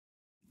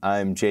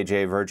I'm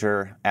JJ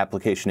Vergere,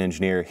 Application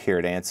Engineer here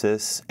at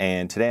Ansys,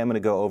 and today I'm going to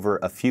go over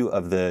a few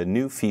of the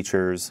new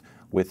features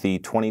with the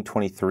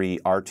 2023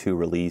 R2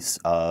 release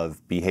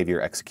of Behavior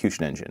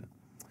Execution Engine.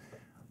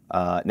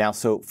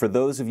 So for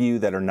those of you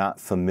that are not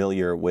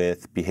familiar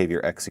with Behavior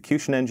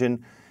Execution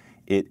Engine,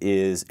 it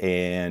is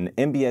an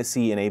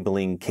MBSE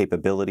enabling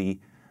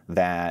capability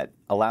that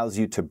allows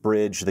you to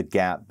bridge the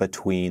gap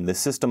between the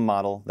system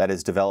model that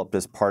is developed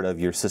as part of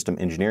your system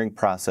engineering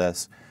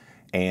process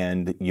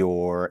and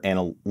your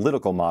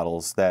analytical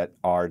models that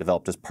are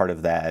developed as part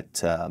of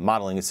that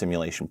modeling and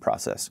simulation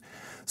process.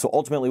 So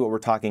ultimately what we're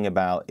talking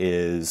about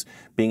is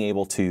being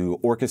able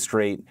to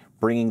orchestrate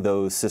bringing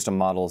those system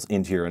models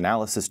into your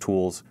analysis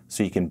tools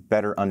so you can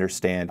better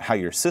understand how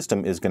your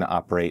system is going to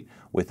operate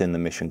within the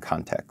mission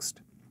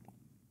context.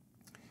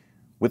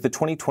 With the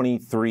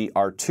 2023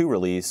 R2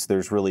 release,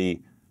 there's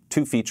really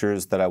two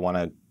features that I want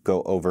to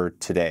go over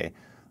today.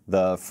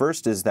 The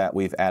first is that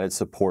we've added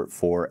support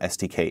for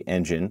STK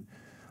Engine.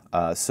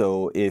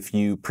 So if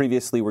you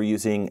previously were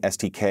using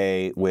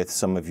STK with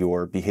some of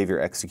your Behavior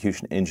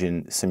Execution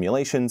Engine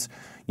simulations,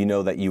 you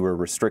know that you were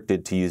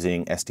restricted to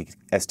using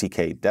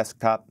STK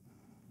Desktop.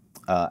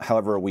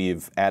 However,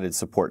 we've added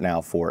support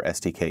now for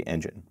STK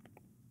Engine.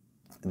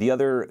 The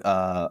other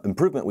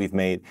improvement we've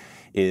made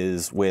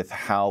is with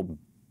how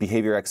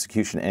Behavior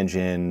Execution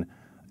Engine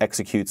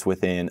executes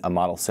within a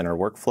model center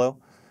workflow.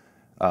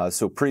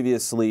 So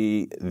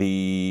previously,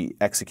 the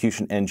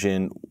execution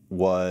engine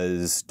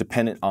was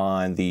dependent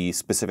on the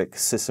specific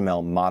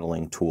SysML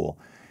modeling tool.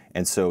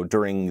 And so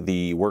during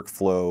the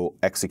workflow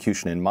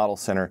execution in Model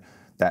Center,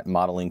 that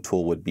modeling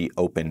tool would be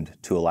opened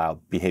to allow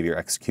Behavior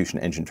Execution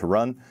Engine to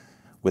run.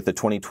 With the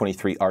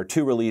 2023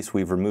 R2 release,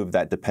 we've removed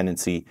that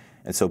dependency,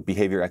 and so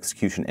Behavior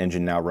Execution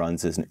Engine now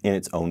runs in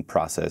its own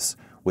process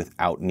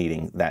without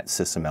needing that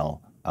SysML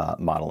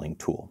modeling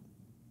tool.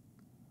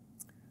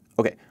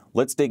 Okay.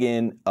 Let's dig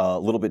in a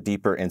little bit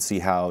deeper and see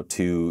how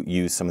to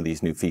use some of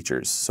these new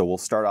features. So we'll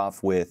start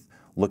off with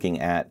looking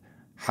at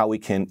how we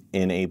can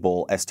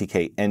enable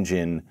STK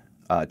Engine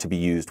to be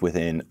used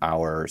within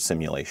our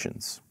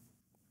simulations.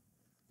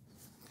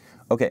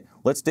 Okay,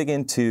 let's dig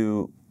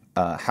into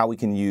how we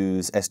can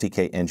use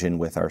STK Engine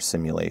with our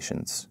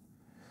simulations.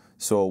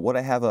 So what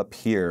I have up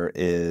here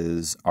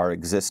is our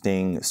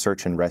existing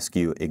search and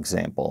rescue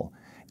example.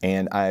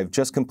 And I've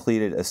just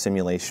completed a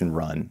simulation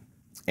run.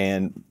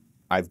 And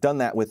I've done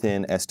that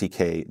within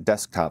STK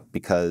Desktop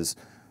because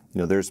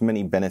there's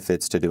many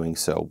benefits to doing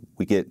so.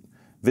 We get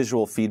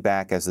visual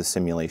feedback as the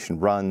simulation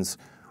runs.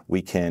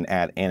 We can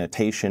add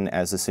annotation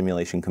as the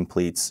simulation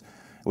completes.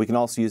 We can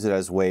also use it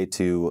as a way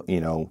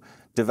to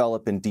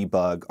develop and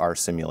debug our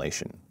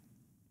simulation.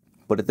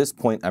 But at this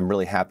point, I'm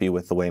really happy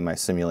with the way my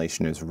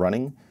simulation is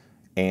running.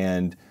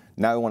 And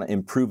now I want to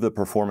improve the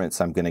performance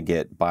I'm going to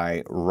get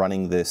by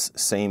running this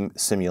same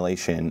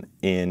simulation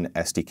in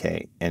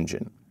STK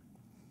Engine.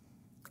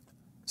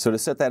 So to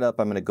set that up,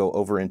 I'm going to go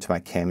over into my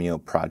Cameo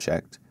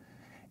project,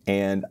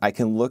 and I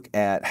can look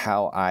at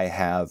how I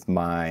have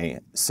my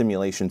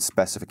simulation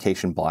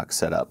specification block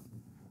set up.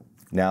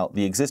 Now,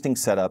 the existing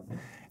setup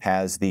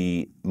has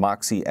the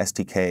MBSE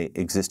STK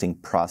existing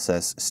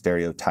process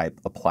stereotype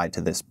applied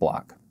to this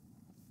block.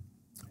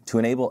 To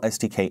enable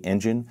STK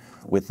Engine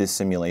with this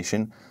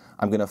simulation,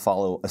 I'm going to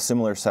follow a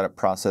similar setup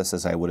process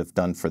as I would have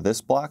done for this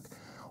block,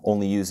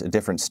 only use a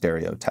different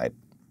stereotype.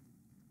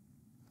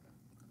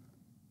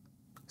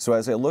 So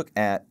as I look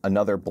at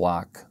another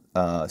block,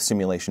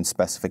 simulation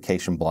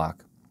specification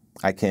block,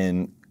 I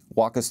can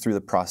walk us through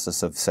the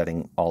process of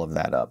setting all of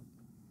that up.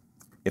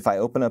 If I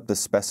open up the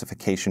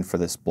specification for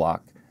this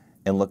block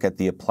and look at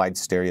the applied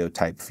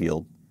stereotype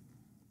field,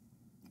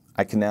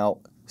 I can now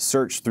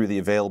search through the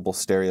available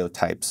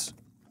stereotypes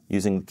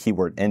using the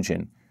keyword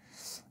engine.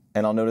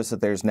 And I'll notice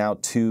that there's now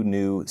two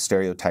new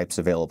stereotypes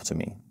available to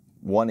me.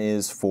 One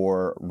is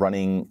for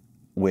running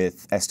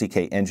with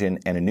STK Engine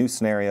and a new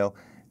scenario,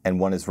 and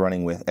one is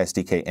running with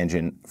STK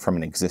Engine from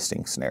an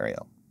existing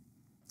scenario.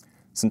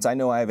 Since I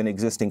know I have an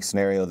existing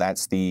scenario,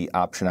 that's the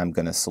option I'm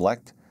going to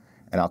select,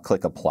 and I'll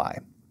click Apply.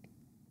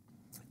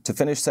 To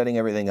finish setting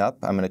everything up,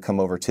 I'm going to come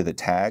over to the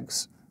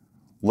tags,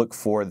 look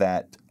for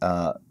that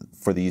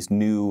for these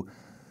new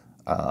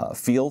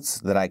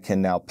fields that I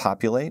can now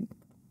populate.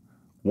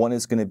 One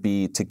is going to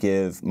be to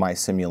give my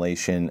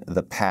simulation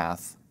the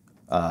path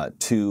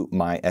to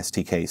my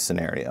STK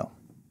scenario.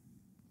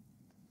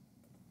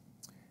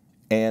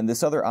 And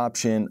this other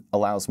option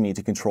allows me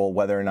to control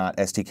whether or not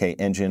STK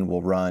Engine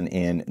will run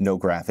in no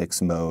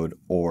graphics mode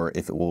or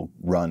if it will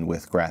run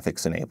with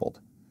graphics enabled.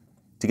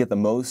 To get the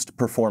most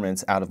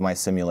performance out of my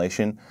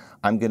simulation,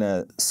 I'm going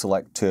to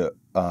select to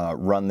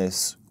run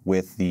this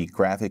with the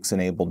graphics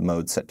enabled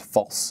mode set to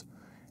false,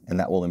 and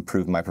that will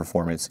improve my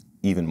performance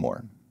even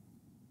more.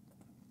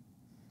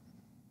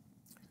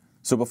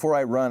 So before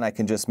I run, I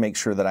can just make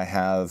sure that I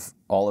have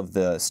all of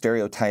the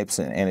stereotypes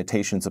and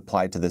annotations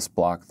applied to this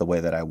block the way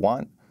that I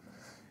want.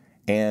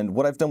 And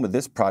what I've done with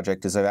this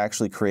project is I've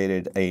actually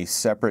created a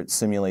separate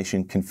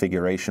simulation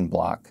configuration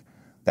block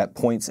that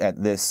points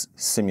at this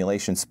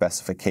simulation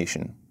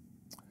specification.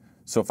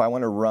 So if I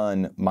want to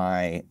run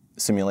my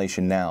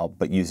simulation now,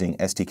 but using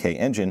STK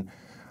Engine,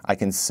 I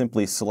can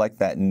simply select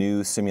that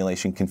new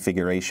simulation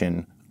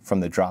configuration from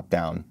the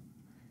drop-down,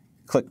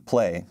 click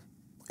play,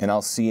 and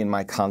I'll see in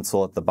my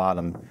console at the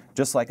bottom,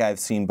 just like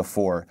I've seen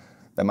before,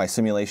 that my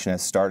simulation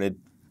has started.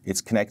 It's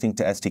connecting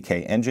to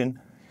STK Engine,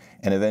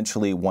 and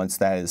eventually once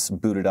that is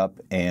booted up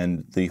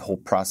and the whole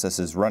process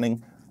is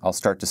running, I'll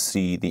start to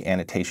see the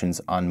annotations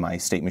on my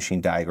state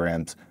machine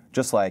diagrams,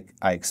 just like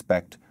I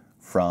expect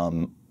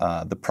from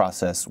the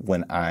process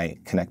when I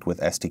connect with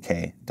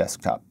SDK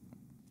Desktop.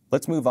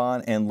 Let's move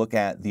on and look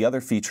at the other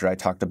feature I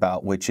talked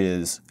about, which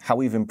is how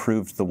we've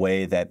improved the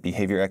way that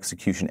Behavior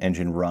Execution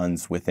Engine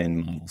runs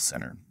within Model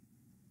Center.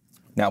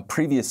 Now,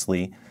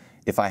 previously,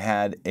 if I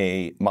had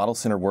a Model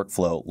Center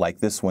workflow like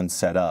this one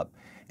set up,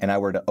 and I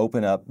were to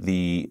open up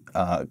the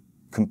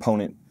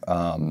component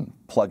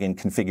plugin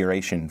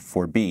configuration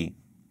for B,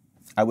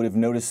 I would have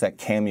noticed that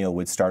Cameo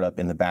would start up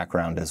in the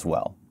background as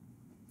well.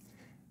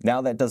 Now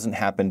that doesn't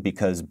happen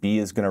because B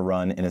is going to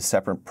run in a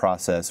separate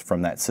process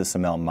from that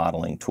SysML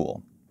modeling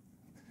tool.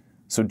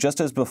 So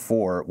just as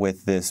before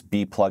with this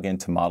B plugin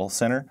to Model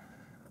Center,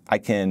 I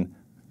can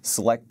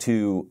select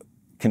to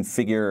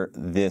configure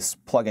this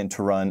plugin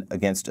to run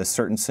against a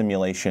certain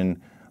simulation,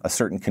 a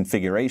certain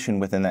configuration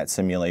within that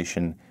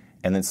simulation,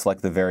 and then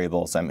select the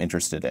variables I'm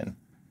interested in.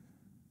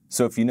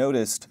 So if you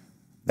noticed,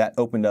 that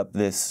opened up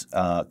this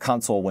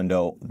console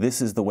window.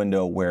 This is the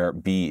window where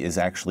B is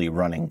actually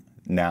running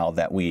now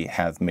that we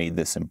have made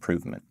this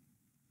improvement.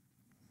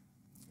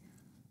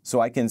 So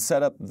I can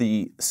set up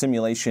the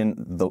simulation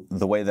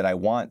the way that I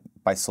want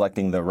by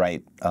selecting the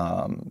right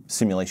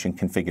simulation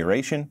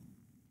configuration.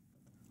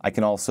 I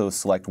can also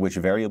select which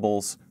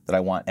variables that I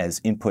want as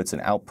inputs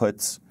and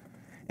outputs,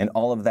 and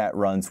all of that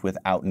runs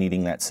without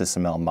needing that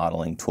SysML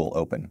modeling tool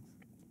open.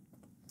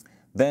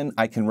 Then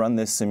I can run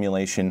this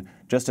simulation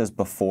just as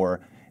before,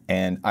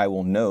 and I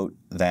will note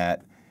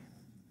that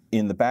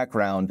in the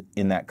background,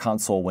 in that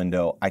console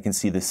window, I can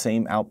see the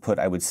same output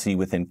I would see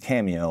within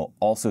Cameo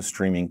also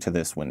streaming to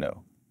this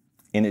window.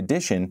 In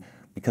addition,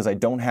 because I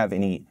don't have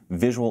any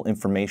visual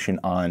information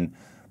on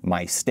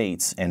my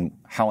states and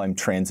how I'm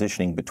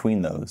transitioning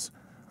between those,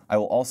 I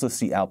will also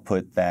see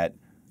output that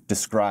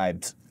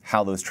describes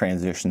how those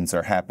transitions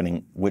are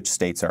happening, which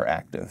states are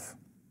active.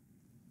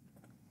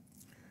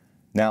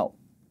 Now,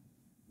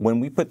 when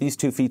we put these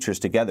two features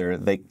together,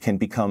 they can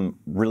become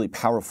really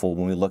powerful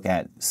when we look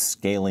at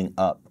scaling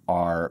up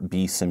our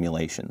B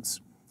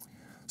simulations.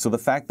 So the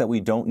fact that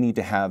we don't need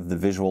to have the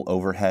visual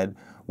overhead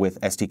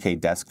with SDK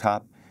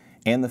Desktop,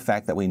 and the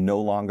fact that we no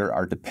longer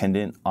are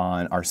dependent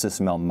on our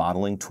SysML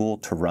modeling tool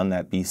to run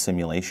that B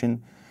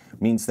simulation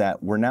means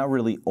that we're now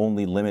really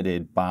only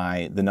limited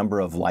by the number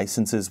of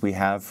licenses we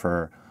have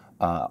for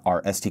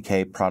our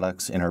SDK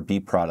products and our B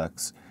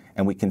products,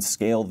 and we can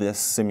scale this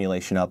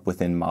simulation up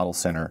within Model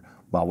Center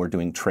while we're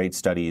doing trade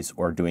studies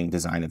or doing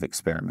design of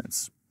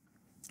experiments.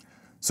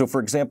 So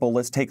for example,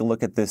 let's take a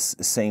look at this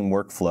same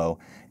workflow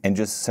and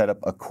just set up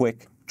a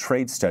quick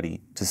trade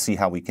study to see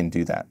how we can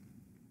do that.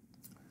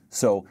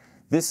 So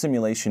this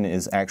simulation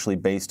is actually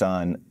based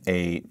on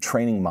a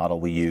training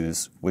model we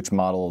use, which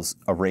models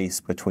a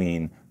race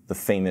between the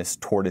famous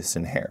tortoise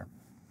and hare.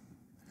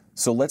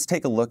 So let's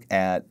take a look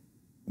at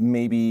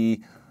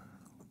maybe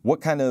what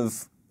kind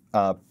of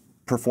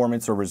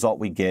performance or result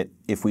we get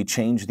if we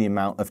change the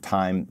amount of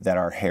time that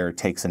our hare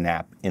takes a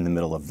nap in the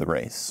middle of the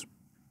race.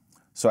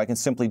 So I can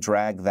simply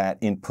drag that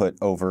input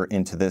over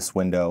into this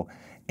window,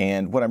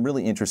 and what I'm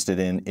really interested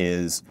in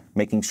is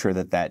making sure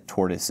that that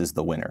tortoise is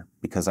the winner,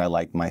 because I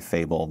like my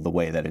fable the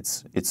way that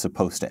it's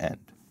supposed to end.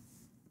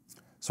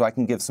 So I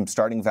can give some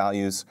starting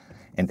values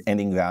and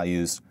ending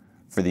values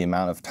for the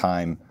amount of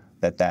time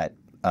that that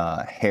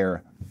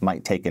hare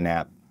might take a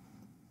nap.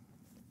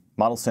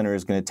 Model Center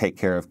is going to take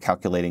care of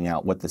calculating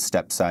out what the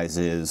step size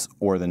is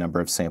or the number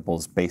of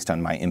samples based on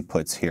my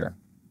inputs here.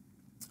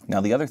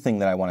 Now the other thing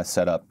that I want to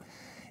set up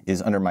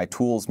is under my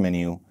Tools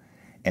menu,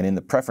 and in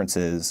the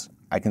Preferences,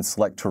 I can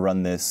select to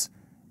run this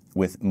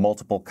with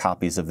multiple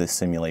copies of this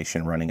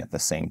simulation running at the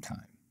same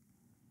time.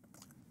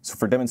 So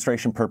for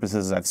demonstration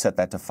purposes, I've set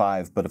that to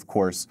 5, but of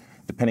course,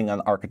 depending on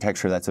the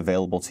architecture that's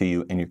available to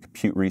you and your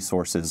compute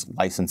resources,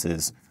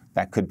 licenses,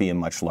 that could be a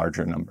much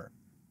larger number.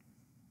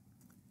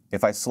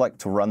 If I select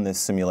to run this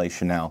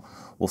simulation now,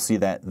 we'll see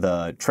that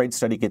the trade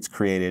study gets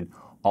created,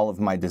 all of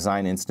my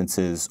design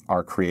instances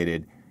are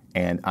created,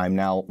 and I'm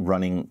now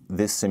running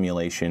this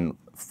simulation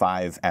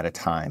 5 at a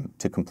time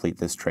to complete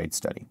this trade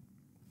study.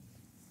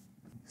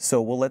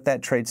 So we'll let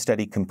that trade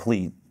study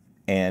complete,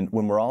 and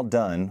when we're all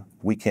done,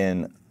 we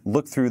can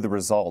look through the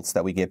results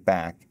that we get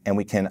back, and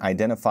we can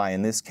identify,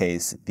 in this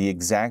case, the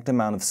exact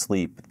amount of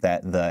sleep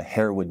that the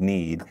hare would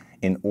need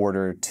in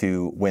order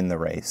to win the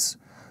race.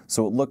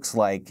 So it looks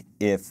like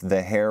if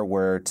the hare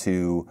were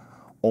to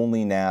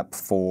only nap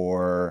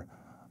for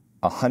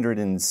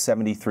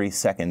 173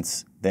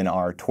 seconds, then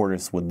our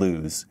tortoise would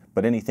lose.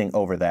 But anything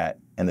over that,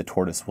 and the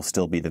tortoise will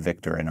still be the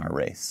victor in our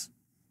race.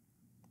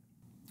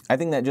 I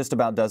think that just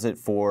about does it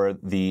for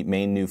the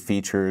main new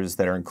features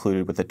that are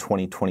included with the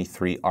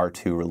 2023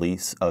 R2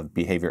 release of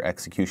Behavior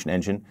Execution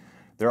Engine.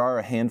 There are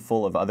a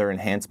handful of other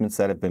enhancements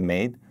that have been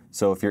made,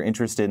 so if you're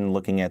interested in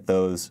looking at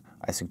those,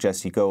 I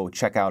suggest you go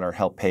check out our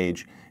help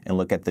page and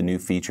look at the new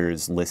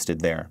features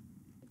listed there.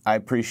 I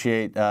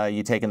appreciate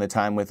you taking the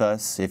time with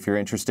us. If you're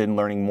interested in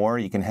learning more,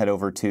 you can head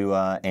over to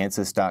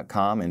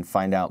ansys.com and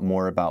find out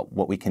more about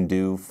what we can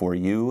do for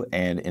you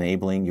and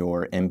enabling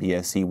your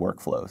MBSE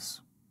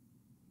workflows.